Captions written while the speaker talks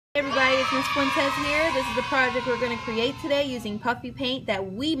Hey everybody, it's Miss Fuentes here. This is the project we're going to create today using Puffy paint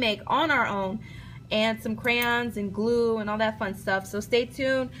that we make on our own and some crayons and glue and all that fun stuff. So stay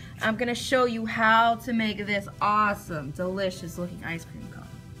tuned. I'm going to show you how to make this awesome, delicious looking ice cream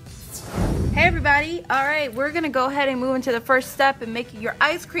cone. Hey everybody, alright, we're going to go ahead and move into the first step in making your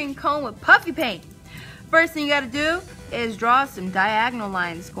ice cream cone with Puffy paint. First thing you got to do is draw some diagonal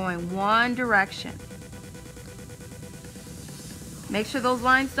lines going one direction. Make sure those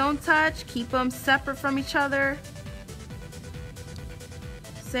lines don't touch. Keep them separate from each other.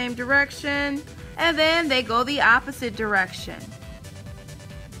 Same direction. And then they go the opposite direction.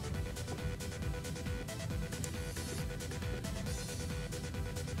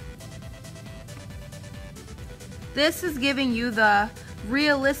 This is giving you the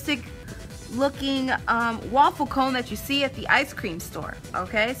realistic looking waffle cone that you see at the ice cream store.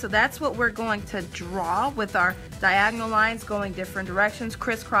 Okay, so that's what we're going to draw with our diagonal lines going different directions,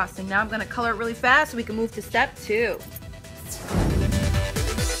 crisscrossing. Now I'm going to color it really fast so we can move to step 2.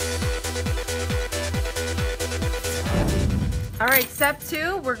 Alright, step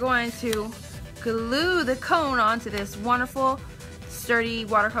 2, we're going to glue the cone onto this wonderful sturdy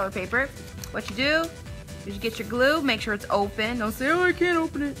watercolor paper. What you do is you get your glue, make sure it's open. Don't say, oh, I can't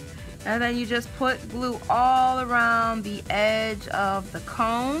open it. And then you just put glue all around the edge of the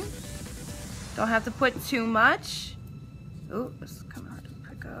cone. Don't have to put too much. Ooh, this is kind of hard to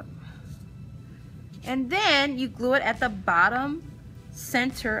pick up. And then you glue it at the bottom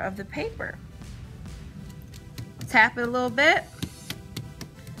center of the paper. Tap it a little bit.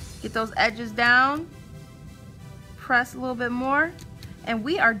 Get those edges down. Press a little bit more. And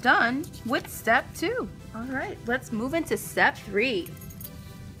we are done with step 2. All right, let's move into step 3.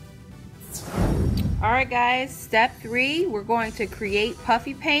 Alright guys, step 3, we're going to create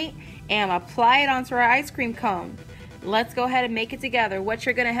Puffy paint and apply it onto our ice cream cone. Let's go ahead and make it together. What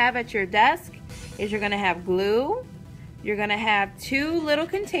you're going to have at your desk is you're going to have glue, you're going to have 2 little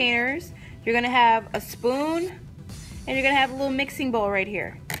containers, you're going to have a spoon, and you're going to have a little mixing bowl right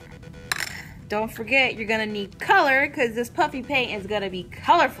here. Don't forget, you're going to need color because this Puffy paint is going to be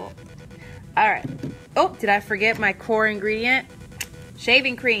colorful. Alright, oh, did I forget my core ingredient?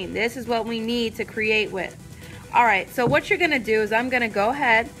 Shaving cream. This is what we need to create with. Alright, so what you're going to do is I'm going to go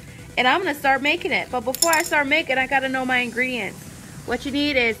ahead and I'm going to start making it. But before I start making it, I got to know my ingredients. What you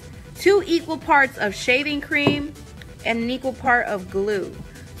need is 2 equal parts of shaving cream and an equal part of glue.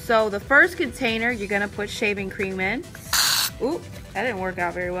 So the first container, you're going to put shaving cream in. Ooh, that didn't work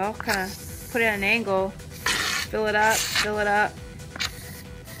out very well. Kind of put it at an angle. Fill it up, fill it up.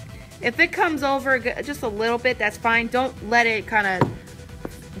 If it comes over just a little bit, that's fine. Don't let it kind of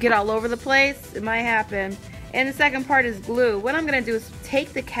get all over the place. It might happen. And the second part is glue. What I'm going to do is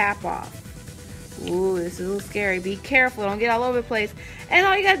take the cap off. Ooh, this is a little scary. Be careful. Don't get all over the place. And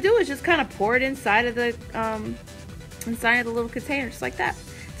all you got to do is just kind of pour it inside of the little container, just like that.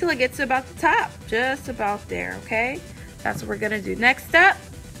 Till it gets to about the top. Just about there, okay? That's what we're going to do. Next step,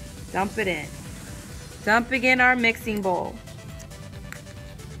 dump it in. Dumping in our mixing bowl.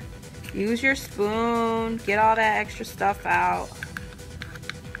 Use your spoon. Get all that extra stuff out.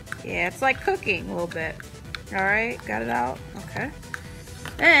 Yeah, it's like cooking a little bit. Alright, got it out. Okay.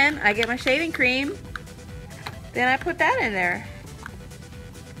 Then I get my shaving cream. Then I put that in there.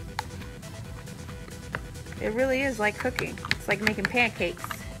 It really is like cooking. It's like making pancakes.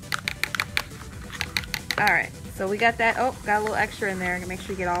 Alright, so we got that. Oh, got a little extra in there. Make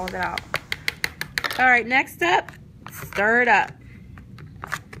sure you get all of it out. Alright, next step, stir it up.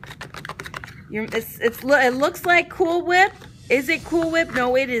 It looks like Cool Whip. Is it Cool Whip?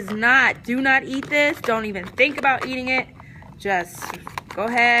 No, it is not. Do not eat this. Don't even think about eating it. Just go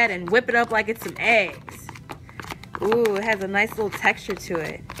ahead and whip it up like it's some eggs. Ooh, it has a nice little texture to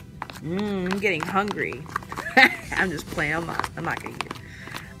it. I'm getting hungry. I'm just playing. I'm not gonna eat it.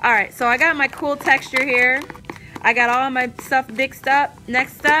 All right, so I got my cool texture here. I got all my stuff mixed up.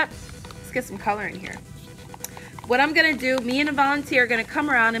 Next step, let's get some color in here. What I'm going to do, me and a volunteer are going to come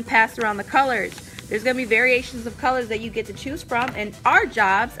around and pass around the colors. There's going to be variations of colors that you get to choose from, and our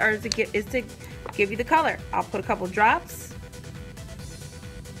jobs are to give you the color. I'll put a couple drops.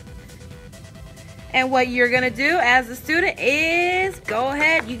 And what you're going to do as a student is go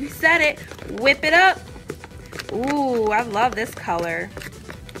ahead, you said it, whip it up. Ooh, I love this color.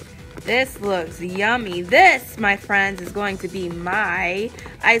 This looks yummy. This, my friends, is going to be my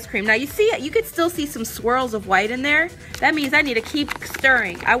ice cream. Now you see it, you could still see some swirls of white in there. That means I need to keep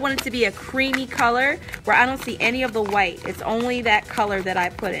stirring. I want it to be a creamy color where I don't see any of the white. It's only that color that I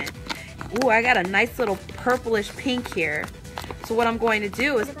put in. Ooh, I got a nice little purplish pink here. So what I'm going to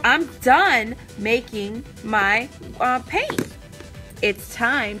do is I'm done making my paint. it's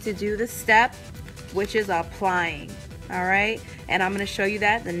time to do the step, which is applying. All right, and I'm gonna show you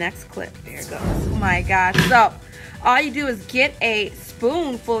that in the next clip. There it goes. Oh my gosh. So all you do is get a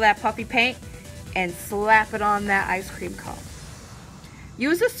spoonful of that puffy paint and slap it on that ice cream cone.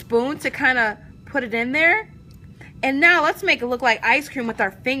 Use a spoon to kind of put it in there. And now let's make it look like ice cream with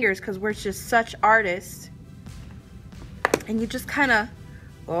our fingers, because we're just such artists. And you just kind of,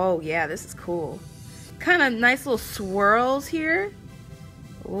 oh yeah, this is cool. Kind of nice little swirls here.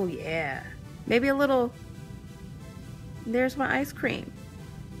 Oh yeah. Maybe a little, there's my ice cream.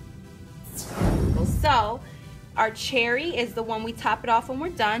 So our cherry is the one we top it off when we're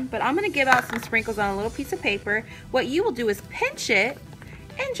done, but I'm gonna give out some sprinkles on a little piece of paper. What you will do is pinch it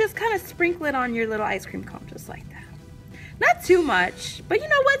and just kind of sprinkle it on your little ice cream cone, just like that. Not too much, but you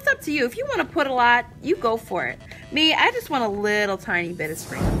know what? It's up to you. If you want to put a lot, you go for it. Me, I just want a little tiny bit of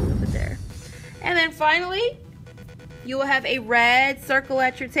sprinkle over there. And then finally, you will have a red circle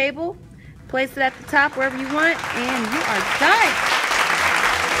at your table. Place it at the top wherever you want, and you are done.